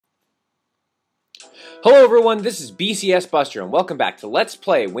Hello everyone, this is BCS Buster, and welcome back to Let's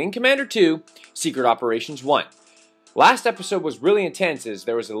Play Wing Commander 2, Secret Operations 1. Last episode was really intense as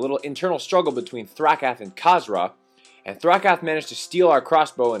there was a little internal struggle between Fralthras and Khazra, and Fralthras managed to steal our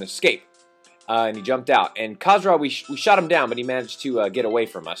crossbow and escape. And he jumped out. And Khazra, we shot him down, but he managed to get away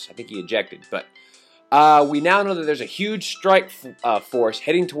from us. I think he ejected. But we now know that there's a huge strike force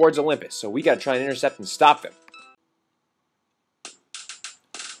heading towards Olympus, so we got to try and intercept and stop them.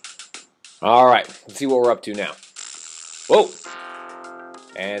 Alright, let's see what we're up to now. Whoa!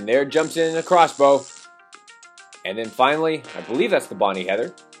 And there jumps in a crossbow. And then finally, I believe that's the Bonnie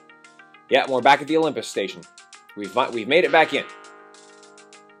Heather. Yeah, we're back at the Olympus station. We've made it back in.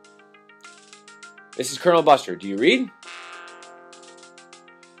 This is Colonel Buster. Do you read?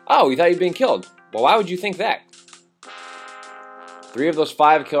 Oh, we thought you'd been killed. Well, why would you think that? 3 of those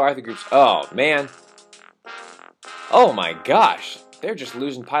 5 kill Arthur groups. Oh, man. Oh, my gosh. They're just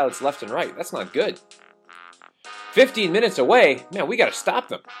losing pilots left and right. That's not good. 15 minutes away? Man, we gotta stop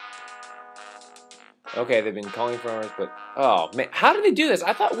them. Okay, they've been calling for ours, but... Oh, man. How did they do this?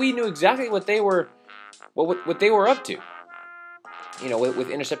 I thought we knew exactly what they were... What they were up to. You know,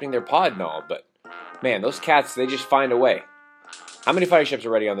 with intercepting their pod and all, but... Man, those cats, they just find a way. How many fighter ships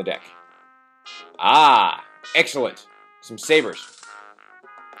are ready on the deck? Ah, excellent. Some sabers.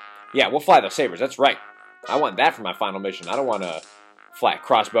 Yeah, we'll fly those sabers. That's right. I want that for my final mission. I don't want a flat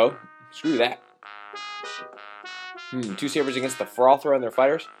crossbow. Screw that. 2 sabers against the Fralthras and their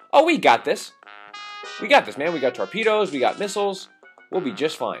fighters. Oh, we got this. We got this, man. We got torpedoes. We got missiles. We'll be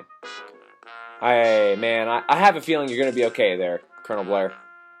just fine. Hey, man, I have a feeling you're going to be okay there, Colonel Blair.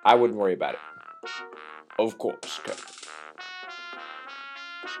 I wouldn't worry about it. Of course. Okay.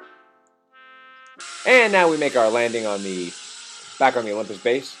 And now we make our landing on back on the Olympus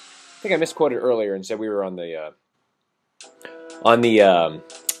base. I think I misquoted earlier and said we were on the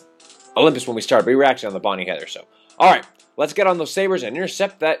Olympus when we started, but we were actually on the Bonnie Heather. So, all right, let's get on those sabers and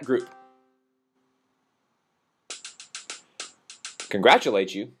intercept that group.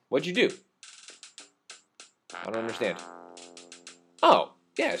 Congratulate you? What'd you do? I don't understand. Oh,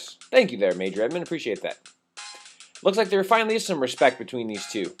 yes. Thank you there, Major Edmund. Appreciate that. Looks like there finally is some respect between these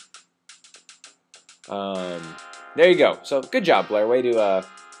two. There you go. So, good job, Blair. Way to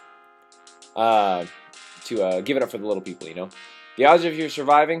give it up for the little people, you know. The odds of you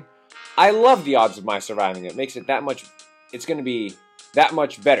surviving, I love the odds of my surviving. It makes it that much, it's going to be that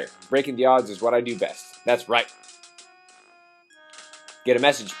much better. Breaking the odds is what I do best. That's right. Get a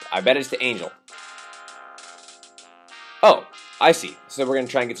message. I bet it's to Angel. Oh, I see. So we're going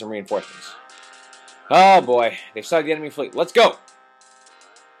to try and get some reinforcements. Oh boy, they've sighted the enemy fleet. Let's go.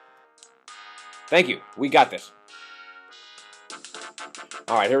 Thank you. We got this.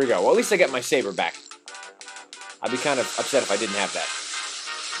 Alright, here we go. Well, at least I get my saber back. I'd be kind of upset if I didn't have that.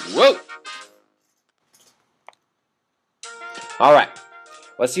 Whoa! Alright.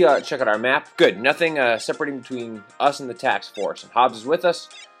 Let's see. Check out our map. Good. Nothing separating between us and the task force. And Hobbs is with us,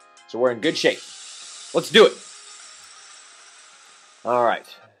 so we're in good shape. Let's do it.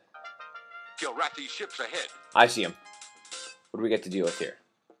 Alright. You'll rat these ships ahead. I see him. What do we get to deal with here?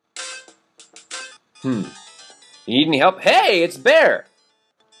 You need any help? Hey, it's Bear!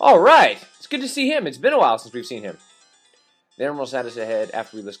 Alright, it's good to see him. It's been a while since we've seen him. The Admiral's had us ahead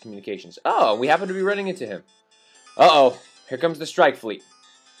after we list communications. Oh, we happen to be running into him. Uh-oh, here comes the strike fleet.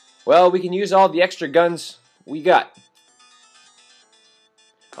 Well, we can use all the extra guns we got.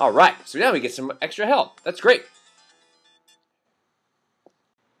 Alright, so now we get some extra help. That's great.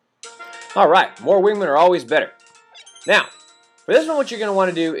 Alright, more wingmen are always better. Now, for this one, what you're going to want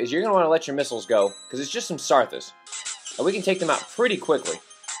to do is you're going to want to let your missiles go, because it's just some Fralthras. And we can take them out pretty quickly.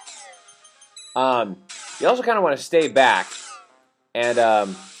 You also kind of want to stay back and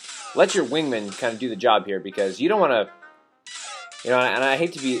let your wingmen kind of do the job here, because you don't want to, you know, and I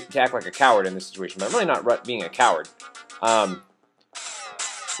hate to act like a coward in this situation, but I'm really not being a coward.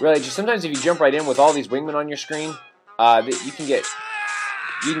 Really, just sometimes if you jump right in with all these wingmen on your screen, you can get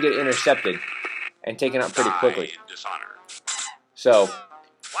intercepted and taken out pretty quickly. So,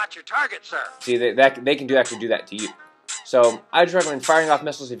 watch your target, sir. See, they can actually do that to you. So, I just recommend firing off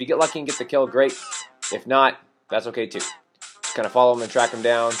missiles. If you get lucky and get the kill, great. If not, that's okay too. Just kind of follow them and track them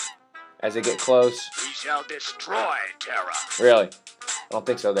down as they get close. We shall destroy Terra. Really? I don't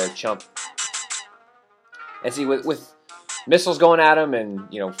think so there, chump. And see, with missiles going at them and,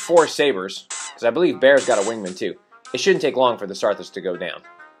 you know, 4 sabers, because I believe Bear's got a wingman too, it shouldn't take long for the Fralthras to go down.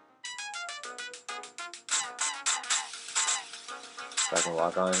 If I can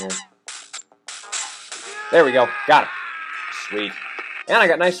lock on here. There we go. Got him. Sweet. And I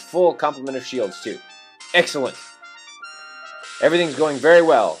got nice full complement of shields too. Excellent. Everything's going very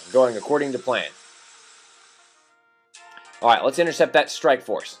well. Going according to plan. Alright, let's intercept that strike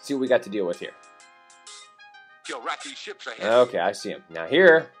force. See what we got to deal with here. Kill Rocky's ships ahead. Okay, I see him. Now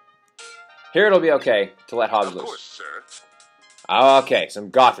here it'll be okay to let Hogs loose. Of course, sir. Okay,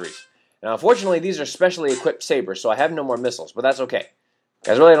 some Gothries. Now, unfortunately, these are specially equipped sabers, so I have no more missiles, but that's okay.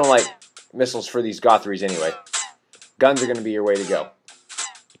 Guys, I really don't like missiles for these Gothries anyway. Guns are going to be your way to go.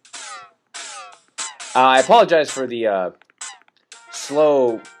 I apologize for the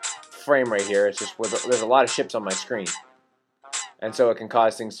slow frame rate here. It's just there's a lot of ships on my screen, and so it can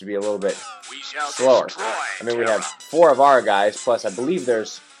cause things to be a little bit slower. I mean, we have 4 of our guys, plus I believe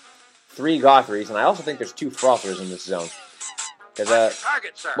there's 3 Gothries, and I also think there's 2 Fralthras in this zone. Because,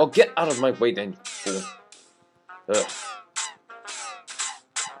 target, sir. well, get out of my way then, fool. Ugh.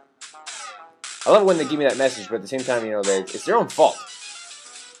 I love it when they give me that message, but at the same time, you know, it's their own fault.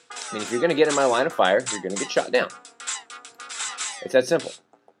 I mean, if you're going to get in my line of fire, you're going to get shot down. It's that simple.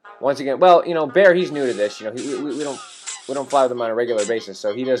 Once again, well, you know, Bear, he's new to this. You know, we don't fly with him on a regular basis,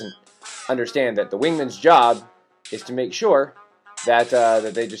 so he doesn't understand that the wingman's job is to make sure that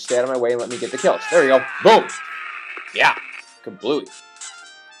that they just stay out of my way and let me get the kills. There we go. Boom. Yeah. Kablooey.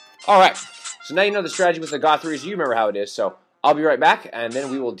 Alright, so now you know the strategy with the Gothries. You remember how it is, so I'll be right back, and then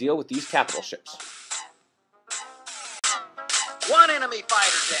we will deal with these capital ships. One enemy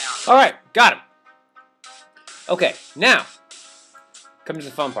fighter down. Alright, got him. Okay, now, comes the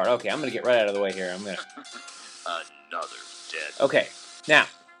fun part. Okay, I'm going to get right out of the way here. Another dead. Okay, now,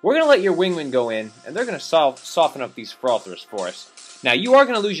 we're going to let your wingmen go in, and they're going to soften up these Fralthras for us. Now, you are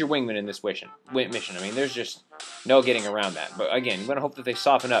going to lose your wingmen in this mission. I mean, there's just no getting around that. But again, you're going to hope that they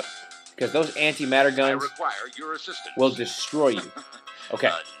soften up, because those anti-matter guns will destroy you. Okay.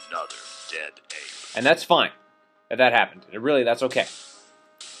 Another dead ape. And that's fine that happened. That's okay.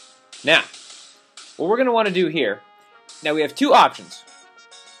 Now, what we're going to want to do here, now we have 2 options.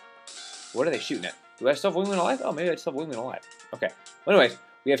 What are they shooting at? Do I still have wingmen alive? Oh, maybe I still have wingmen alive. Okay. Well, anyways,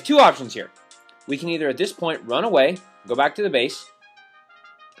 we have 2 options here. We can either, at this point, run away, go back to the base,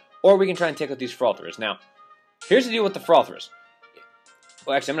 or we can try and take out these Fralthras. Now, here's the deal with the Fralthras.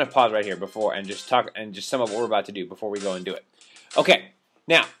 Well, actually, I'm going to pause right here before and just sum up what we're about to do before we go and do it. Okay,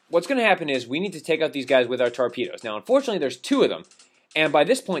 now, what's going to happen is we need to take out these guys with our torpedoes. Now, unfortunately, there's 2 of them, and by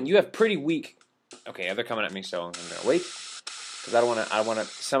this point, you have pretty weak... Okay, they're coming at me, so I'm going to wait, because I want to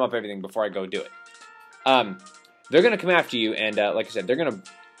sum up everything before I go do it. They're going to come after you, and like I said, they're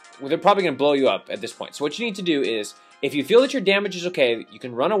probably going to blow you up at this point. So what you need to do is, if you feel that your damage is okay, you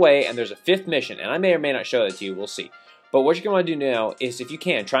can run away, and there's a 5th mission, and I may or may not show that to you, we'll see. But what you're going to want to do now is, if you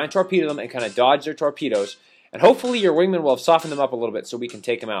can, try and torpedo them and kind of dodge their torpedoes, and hopefully your wingmen will have softened them up a little bit so we can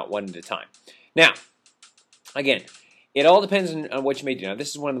take them out one at a time. Now, again, it all depends on what you may do. Now, this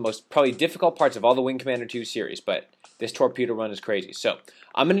is one of the most probably difficult parts of all the Wing Commander 2 series, but this torpedo run is crazy. So,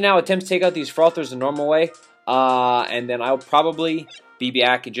 I'm going to now attempt to take out these Fralthras the normal way, and then I'll probably be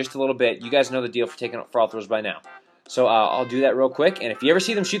back in just a little bit. You guys know the deal for taking out Fralthras by now. So I'll do that real quick, and if you ever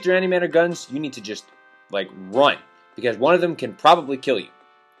see them shoot their anti-matter guns, you need to just, like, run, because one of them can probably kill you.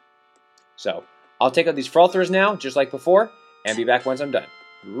 So, I'll take out these Fralthras now, just like before, and be back once I'm done.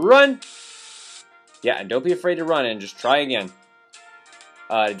 Run! Yeah, and don't be afraid to run, and just try again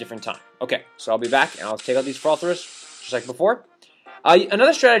at a different time. Okay, so I'll be back, and I'll take out these Fralthras, just like before.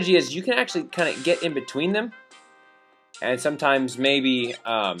 Another strategy is you can actually kind of get in between them, and sometimes maybe...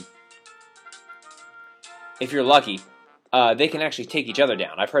 if you're lucky, they can actually take each other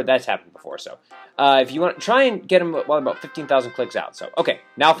down. I've heard that's happened before, so if you want to try and get them while about 15,000 clicks out. So, okay,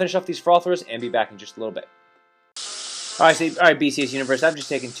 now I'll finish off these Fralthras and be back in just a little bit. All right, BCS Universe, I've just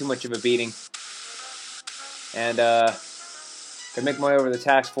taken too much of a beating, and gonna make my way over to the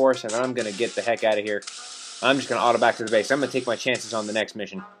task force, and I'm gonna get the heck out of here. I'm just gonna auto back to the base. I'm gonna take my chances on the next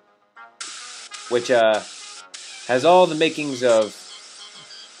mission, which has all the makings of.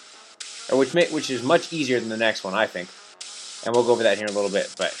 Which is much easier than the next one, I think. And we'll go over that here in a little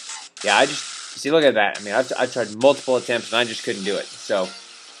bit. But, yeah, see, look at that. I mean, I've tried multiple attempts, and I just couldn't do it. So,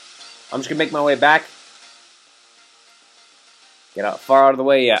 I'm just going to make my way back. Get far out of the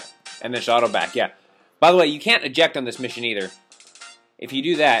way, yeah. And then just auto back, yeah. By the way, you can't eject on this mission either. If you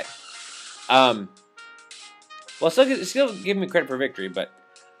do that, well, still give me credit for victory, but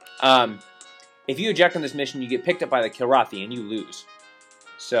if you eject on this mission, you get picked up by the Kilrathi, and you lose.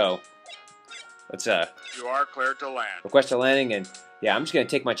 So... let's you are cleared to land. Request a landing, and yeah, I'm just gonna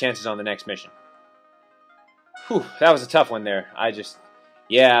take my chances on the next mission. Whew, that was a tough one there.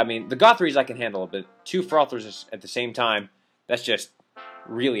 Yeah, I mean the Gothries I can handle, but 2 Fralthras at the same time, that's just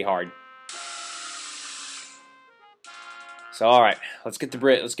really hard. So all right, let's get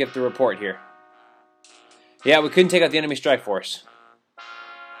the report here. Yeah, we couldn't take out the enemy strike force.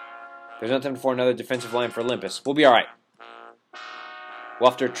 There's nothing for another defensive line for Olympus. We'll be all right. We'll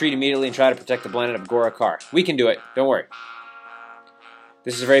have to retreat immediately and try to protect the planet of Gora Kar. We can do it. Don't worry.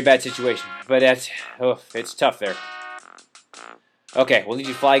 This is a very bad situation, but it's tough there. Okay, we'll need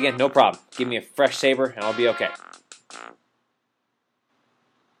you to fly again. No problem. Give me a fresh saber, and I'll be okay.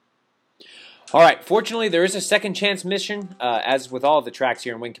 Alright, fortunately, there is a second chance mission, as with all of the tracks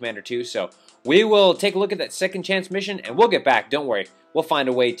here in Wing Commander 2, so we will take a look at that second chance mission, and we'll get back. Don't worry. We'll find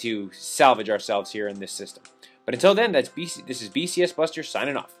a way to salvage ourselves here in this system. But until then, this is BCS Buster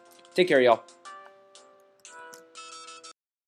signing off. Take care, y'all.